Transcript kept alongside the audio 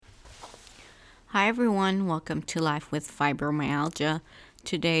Hi everyone, welcome to Life with Fibromyalgia.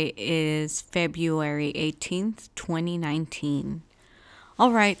 Today is February 18th, 2019.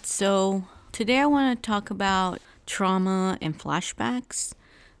 All right, so today I want to talk about trauma and flashbacks.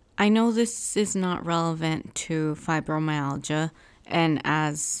 I know this is not relevant to fibromyalgia, and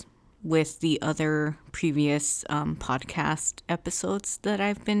as with the other previous podcast episodes that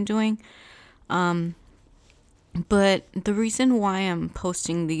I've been doing, but the reason why I'm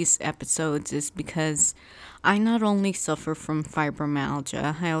posting these episodes is because I not only suffer from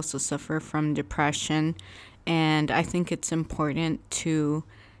fibromyalgia, I also suffer from depression. And I think it's important to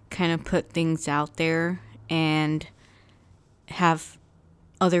kind of put things out there and have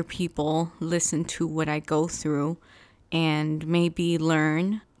other people listen to what I go through and maybe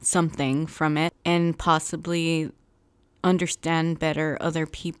learn something from it and possibly understand better other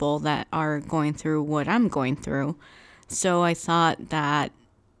people that are going through what I'm going through. So I thought that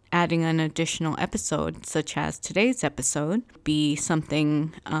adding an additional episode, such as today's episode, be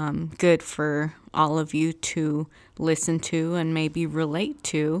something good for all of you to listen to and maybe relate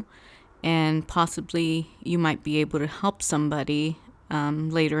to, and possibly you might be able to help somebody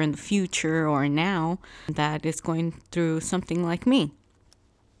later in the future or now that is going through something like me.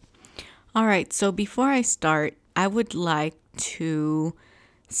 All right, so before I start, I would like to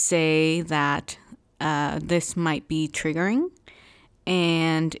say that this might be triggering.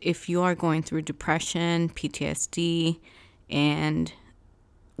 And if you are going through depression, PTSD, and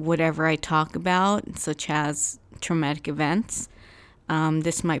whatever I talk about, such as traumatic events,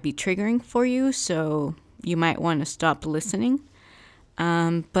 this might be triggering for you. So you might want to stop listening.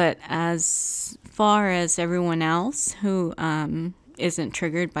 But as far as everyone else who isn't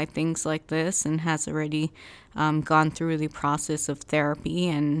triggered by things like this and has already gone through the process of therapy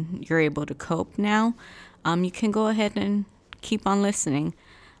and you're able to cope now, you can go ahead and keep on listening.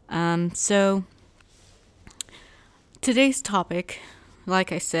 So today's topic,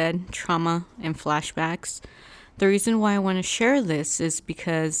 like I said, trauma and flashbacks. The reason why I want to share this is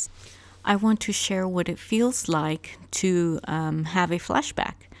because I want to share what it feels like to have a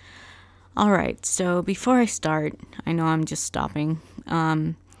flashback. All right, so before I start, I know I'm just stopping.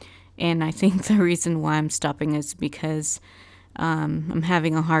 And I think the reason why I'm stopping is because I'm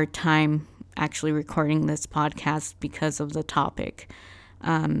having a hard time actually recording this podcast because of the topic.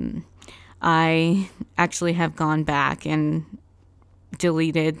 I actually have gone back and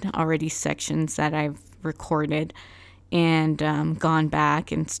deleted already sections that I've recorded and gone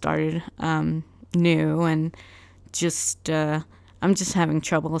back and started new, and just I'm just having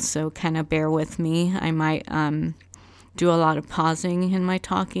trouble, so kind of bear with me. I might do a lot of pausing in my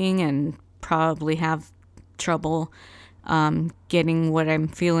talking and probably have trouble getting what I'm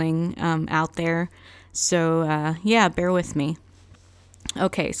feeling out there. So yeah, bear with me.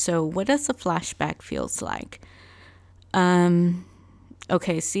 Okay, so what does a flashback feels like?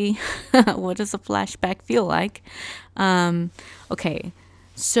 Okay, see, what does a flashback feel like? Okay,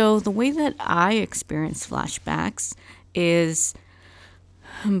 so the way that I experience flashbacks is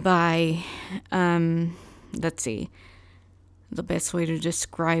by, let's see, the best way to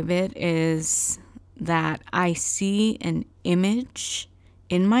describe it is that I see an image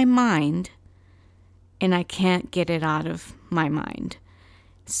in my mind and I can't get it out of my mind.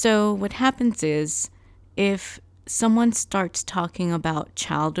 So what happens is if someone starts talking about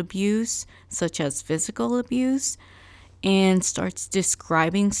child abuse, such as physical abuse, and starts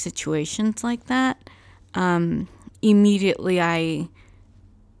describing situations like that, immediately I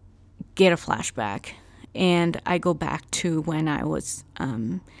get a flashback and I go back to when I was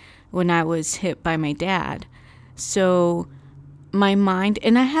hit by my dad. So my mind,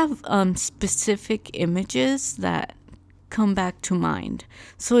 and I have specific images that come back to mind.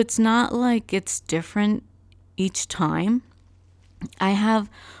 So it's not like it's different each time. I have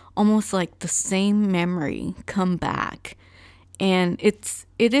almost like the same memory come back, and it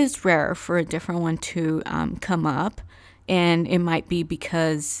is rare for a different one to come up, and it might be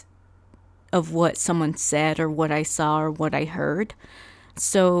because of what someone said or what I saw or what I heard.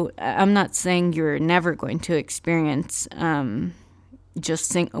 So I'm not saying you're never going to experience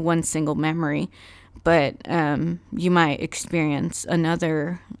just one single memory, but you might experience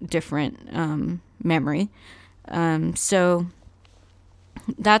another different memory. So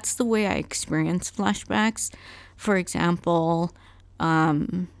that's the way I experience flashbacks. For example,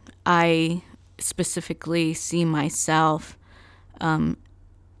 I specifically see myself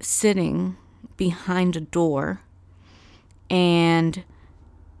sitting behind a door and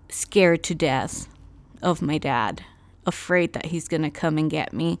scared to death of my dad, afraid that he's going to come and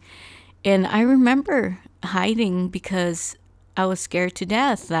get me. And I remember hiding because I was scared to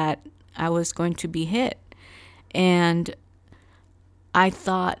death that I was going to be hit. And I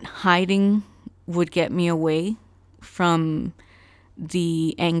thought hiding would get me away from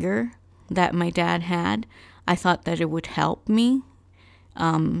the anger that my dad had. I thought that it would help me,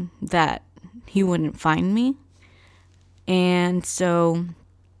 that he wouldn't find me. And so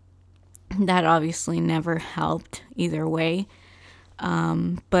that obviously never helped either way.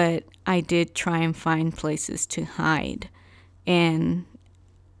 But I did try and find places to hide. And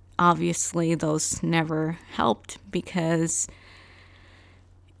obviously those never helped because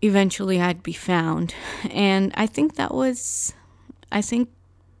eventually I'd be found. And I think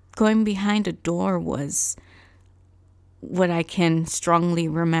going behind a door was what I can strongly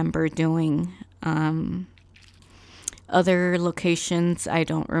remember doing. Other locations I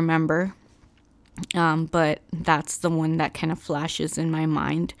don't remember, but that's the one that kind of flashes in my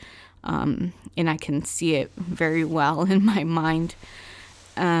mind, and I can see it very well in my mind.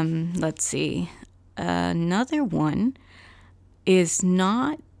 Let's see. Another one is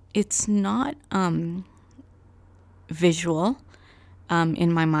it's not visual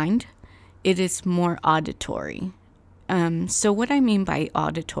in my mind. It is more auditory. So what I mean by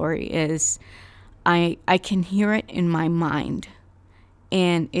auditory is I can hear it in my mind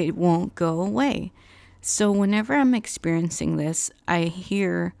and it won't go away. So whenever I'm experiencing this, I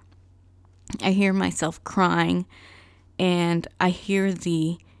hear myself crying, and I hear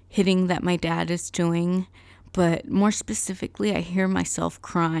the hitting that my dad is doing, but more specifically, I hear myself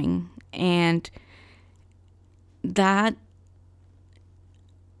crying, and that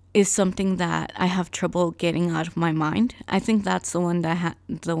is something that I have trouble getting out of my mind. I think that's the one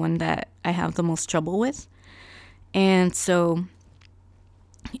that I have the most trouble with. And so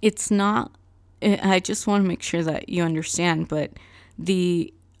it's not, I just want to make sure that you understand, but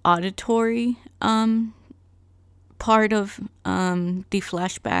the auditory part of the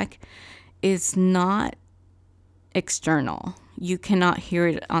flashback is not external. You cannot hear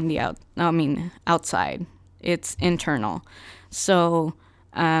it on the outside. It's internal. So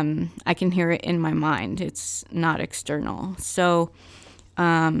I can hear it in my mind. It's not external. So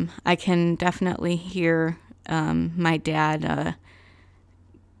I can definitely hear my dad.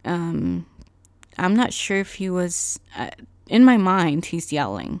 I'm not sure if he was in my mind. He's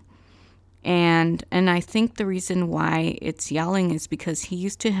yelling, and I think the reason why it's yelling is because he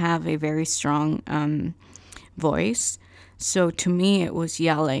used to have a very strong voice. So to me, it was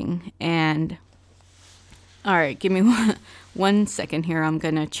yelling. And all right, give me one second here. I'm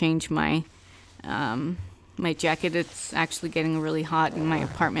gonna change my my jacket. It's actually getting really hot in my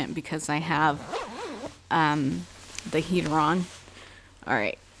apartment because I have the heater on. All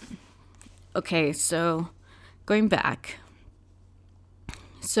right. Okay, so going back.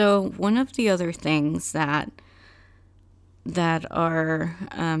 So one of the other things that are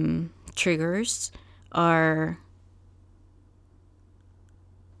triggers are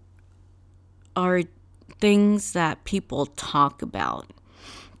things that people talk about.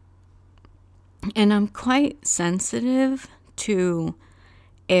 And I'm quite sensitive to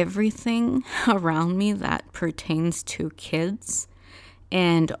everything around me that pertains to kids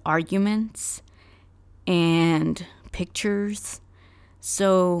and arguments and pictures.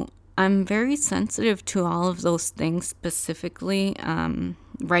 So I'm very sensitive to all of those things specifically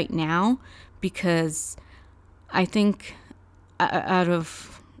right now, because I think out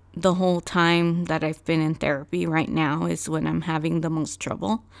of the whole time that I've been in therapy, right now is when I'm having the most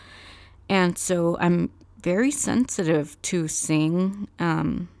trouble. And so I'm very sensitive to seeing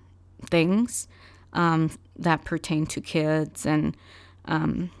things that pertain to kids and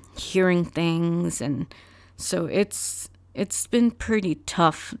hearing things. And so it's been pretty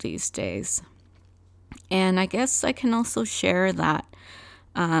tough these days. And I guess I can also share that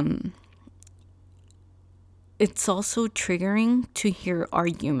it's also triggering to hear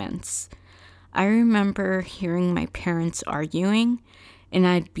arguments. I remember hearing my parents arguing, and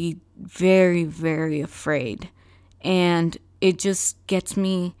I'd be very, very afraid. And it just gets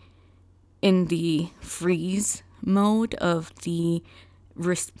me in the freeze mode of the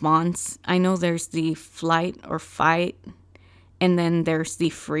response. I know there's the flight or fight, and then there's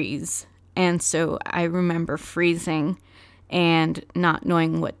the freeze. And so I remember freezing and not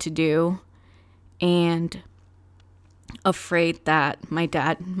knowing what to do, and afraid that my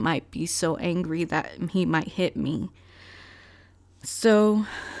dad might be so angry that he might hit me. So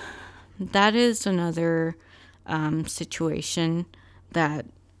that is another situation that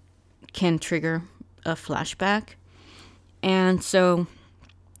can trigger a flashback. And so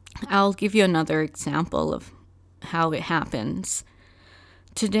I'll give you another example of how it happens.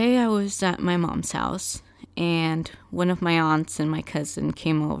 Today I was at my mom's house, and one of my aunts and my cousin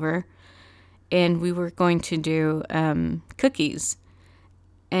came over, and we were going to do cookies.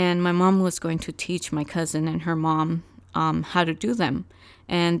 And my mom was going to teach my cousin and her mom how to do them.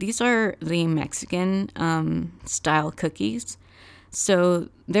 And these are the Mexican style cookies. So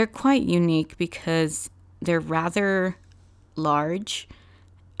they're quite unique because they're rather large,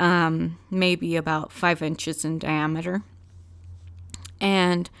 maybe about 5 inches in diameter.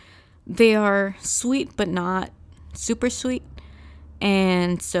 And they are sweet, but not super sweet.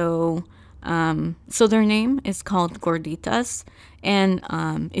 And so their name is called gorditas. And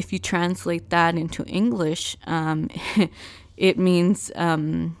if you translate that into English, it means,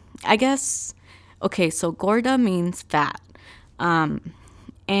 I guess, okay, so gorda means fat.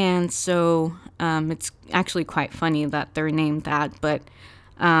 And so it's actually quite funny that they're named that, but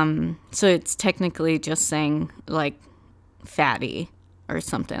so it's technically just saying like fatty or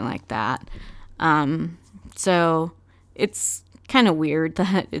something like that. So it's kind of weird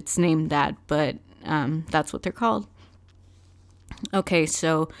that it's named that, but that's what they're called. Okay,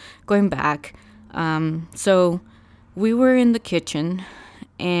 so going back, so we were in the kitchen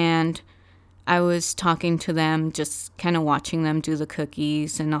and I was talking to them, just kind of watching them do the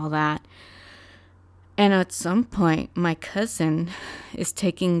cookies and all that. And at some point, my cousin is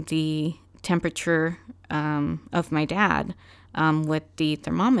taking the temperature of my dad with the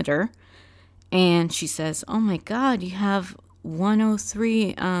thermometer. And she says, "Oh my God, you have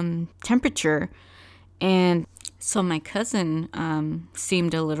 103 temperature." And so my cousin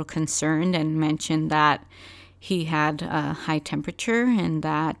seemed a little concerned and mentioned that he had a high temperature and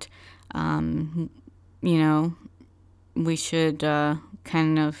that, we should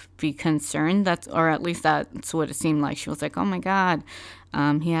kind of be concerned. Or at least that's what it seemed like. She was like, "Oh my God,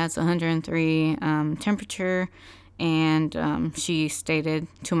 he has 103 temperature." And she stated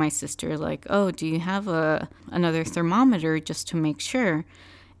to my sister, like, "Oh, do you have another thermometer just to make sure?"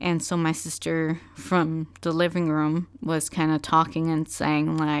 And so my sister from the living room was kind of talking and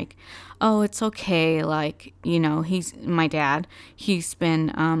saying like, "Oh, it's okay. Like, he's my dad. He's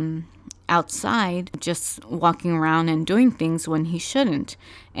been outside just walking around and doing things when he shouldn't."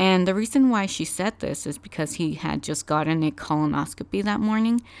 And the reason why she said this is because he had just gotten a colonoscopy that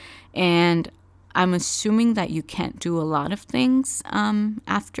morning. And I'm assuming that you can't do a lot of things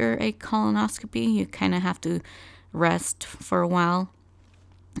after a colonoscopy. You kind of have to rest for a while.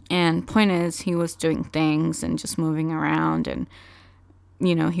 And point is, he was doing things and just moving around, and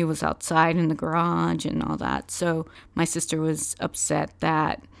he was outside in the garage and all that. So my sister was upset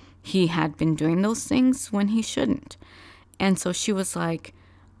that he had been doing those things when he shouldn't. And so she was like,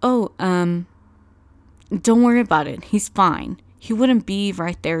 "Oh, don't worry about it. He's fine. He wouldn't be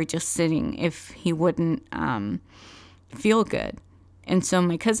right there just sitting if he wouldn't feel good." And so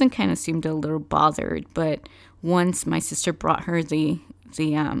my cousin kind of seemed a little bothered, but once my sister brought her the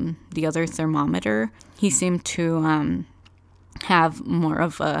other thermometer, he seemed to have more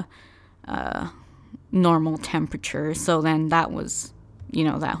of a normal temperature. So then that was,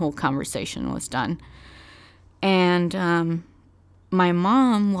 that whole conversation was done. And my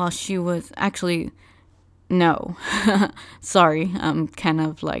mom, while she was actually, no, sorry, I'm kind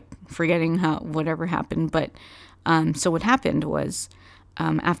of like forgetting whatever happened. But so what happened was,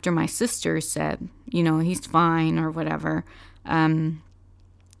 after my sister said, he's fine or whatever,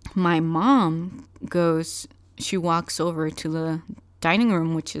 my mom she walks over to the dining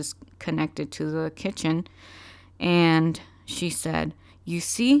room, which is connected to the kitchen, and she said, "You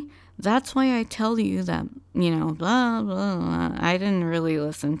see, that's why I tell you that, blah, blah, blah." I didn't really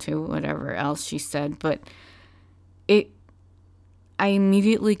listen to whatever else she said, but I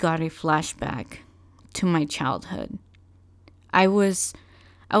immediately got a flashback to my childhood. I was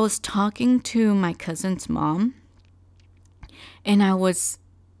talking to my cousin's mom, and I was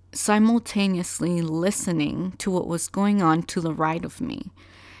simultaneously listening to what was going on to the right of me.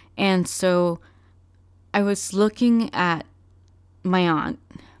 And so I was looking at my aunt,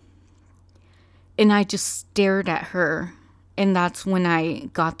 and I just stared at her, and that's when I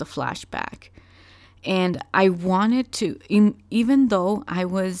got the flashback. And I wanted to, even though I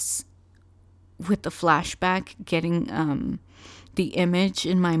was with the flashback getting the image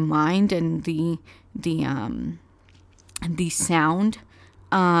in my mind and the sound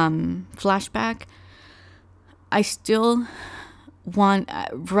flashback, I still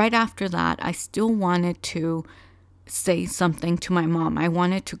right after that, I still wanted to say something to my mom. I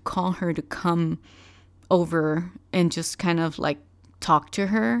wanted to call her to come over and just kind of like talk to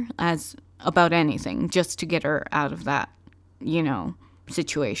her about anything, just to get her out of that,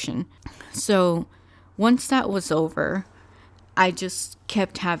 situation. So once that was over, I just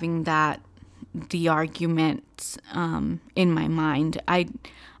kept having that the arguments in my mind.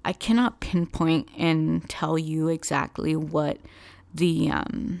 I cannot pinpoint and tell you exactly the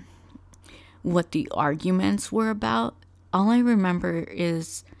what the arguments were about. All I remember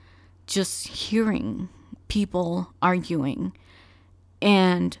is just hearing people arguing,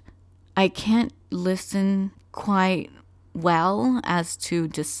 and I can't listen quite well as to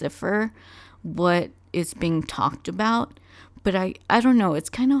decipher what is being talked about. But I don't know, it's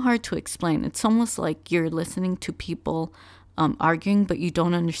kind of hard to explain. It's almost like you're listening to people arguing, but you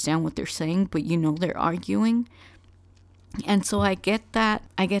don't understand what they're saying, but you know they're arguing. And so I get that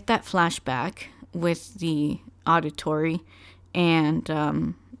flashback with the auditory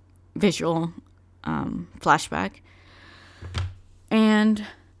and visual flashback. And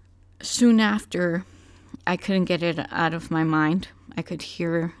soon after, I couldn't get it out of my mind. I could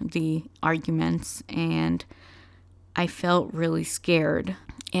hear the arguments, and I felt really scared.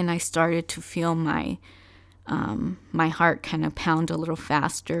 And I started to feel my heart kind of pound a little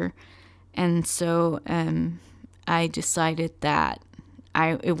faster. And so I decided that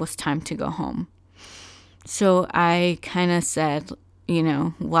it was time to go home. So I kind of said,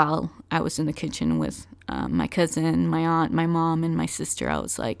 while I was in the kitchen with my cousin, my aunt, my mom, and my sister, I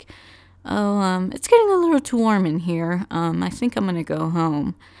was like, it's getting a little too warm in here. I think I'm going to go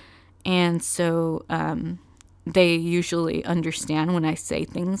home. And so they usually understand when I say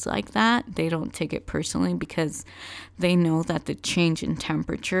things like that. They don't take it personally because they know that the change in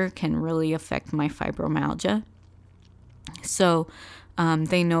temperature can really affect my fibromyalgia. So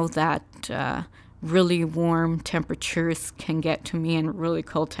they know that really warm temperatures can get to me, and really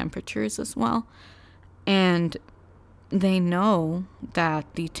cold temperatures as well. And they know that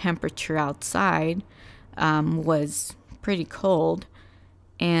the temperature outside was pretty cold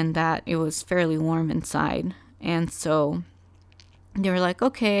and that it was fairly warm inside. And so they were like,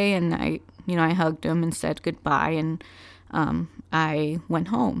 okay. And I hugged them and said goodbye, and I went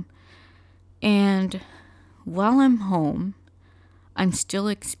home. And while I'm home, I'm still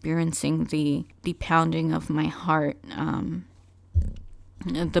experiencing the pounding of my heart,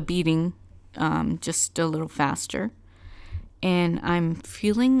 the beating just a little faster. And I'm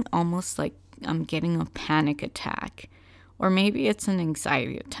feeling almost like I'm getting a panic attack. Or maybe it's an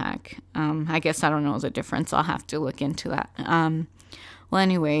anxiety attack. I guess I don't know the difference. I'll have to look into that. Well,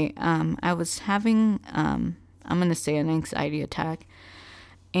 anyway, I was having, I'm going to say an anxiety attack.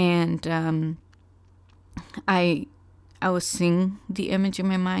 And I was seeing the image in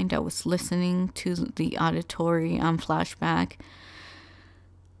my mind. I was listening to the auditory flashback.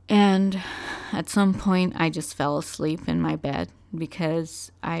 And at some point, I just fell asleep in my bed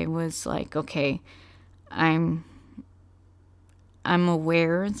because I was like, okay, I'm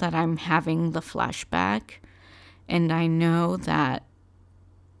aware that I'm having the flashback, and I know that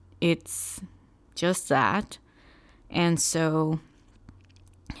it's just that. And so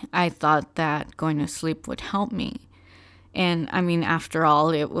I thought that going to sleep would help me. And I mean, after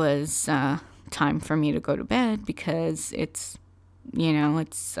all, it was time for me to go to bed because it's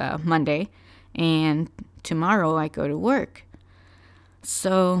Monday, and tomorrow I go to work.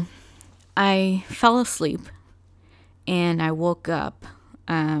 So I fell asleep, and I woke up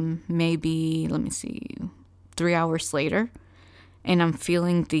maybe, 3 hours later, and I'm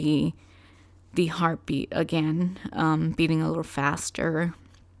feeling the heartbeat again, beating a little faster.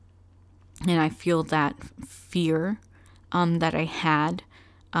 And I feel that fear that I had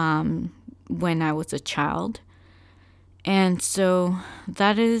when I was a child. And so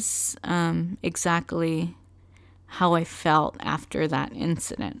that is exactly how I felt after that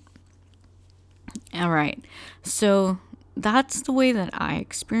incident. All right. So that's the way that I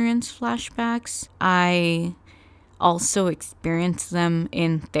experience flashbacks. I also experience them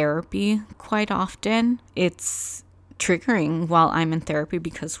in therapy quite often. It's triggering while I'm in therapy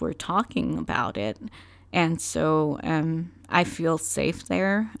because we're talking about it. And so I feel safe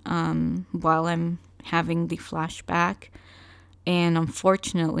there while I'm having the flashback. And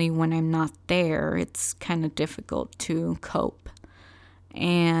unfortunately, when I'm not there, it's kind of difficult to cope.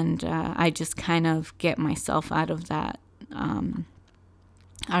 And I just kind of get myself out of that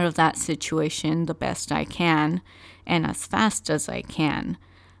situation the best I can and as fast as I can.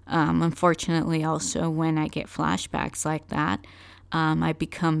 Unfortunately, also, when I get flashbacks like that, I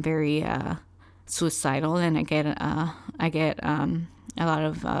become very suicidal, and I get a lot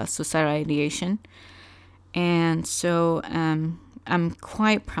of suicidal ideation. And so I'm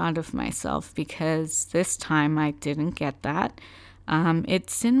quite proud of myself because this time I didn't get that.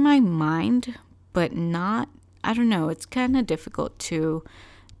 It's in my mind, but not, I don't know, it's kind of difficult to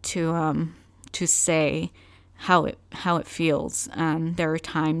say how it feels. There are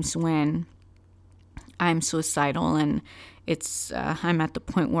times when I'm suicidal, and I'm at the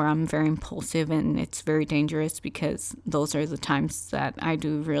point where I'm very impulsive, and it's very dangerous because those are the times that I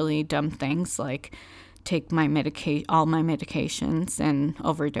do really dumb things like take all my medications and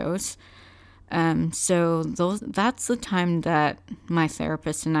overdose. So that's the time that my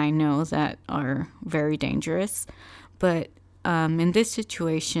therapist and I know that are very dangerous. But in this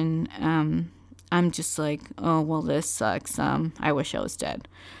situation, I'm just like, oh well, this sucks. I wish I was dead,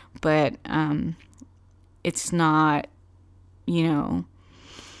 but it's not, you know,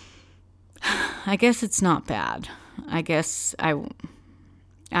 I guess it's not bad. I guess I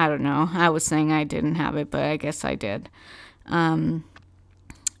don't know. I was saying I didn't have it, but I guess I did.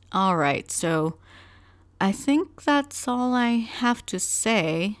 All right, so I think that's all I have to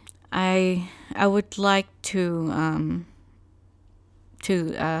say. I would like to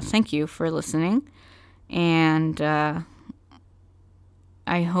thank you for listening, and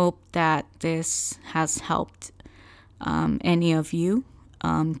I hope that this has helped any of you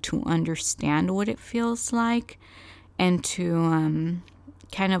to understand what it feels like, and to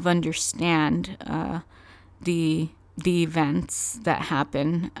kind of understand the events that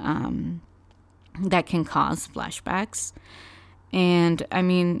happen that can cause flashbacks. And I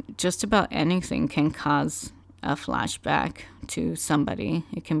mean, just about anything can cause a flashback to somebody.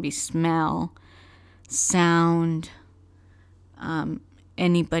 It can be smell, sound.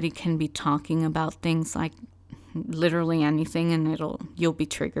 Anybody can be talking about things like literally anything, and you'll be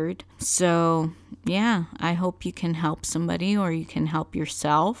triggered. So yeah, I hope you can help somebody, or you can help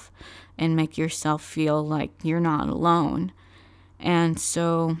yourself and make yourself feel like you're not alone. And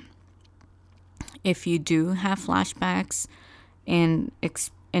so if you do have flashbacks and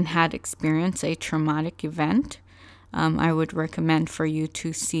had experienced a traumatic event, I would recommend for you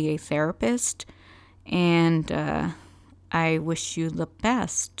to see a therapist. And I wish you the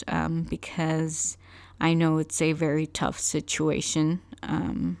best, because I know it's a very tough situation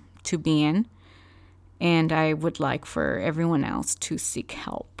to be in, and I would like for everyone else to seek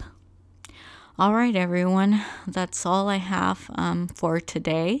help. All right, everyone, that's all I have for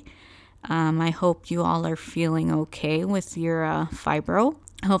today. I hope you all are feeling okay with your fibro.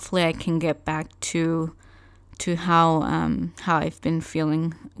 Hopefully I can get back to how I've been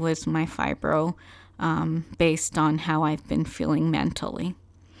feeling with my fibro, based on how I've been feeling mentally.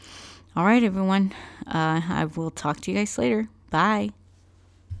 All right, everyone. I will talk to you guys later. Bye.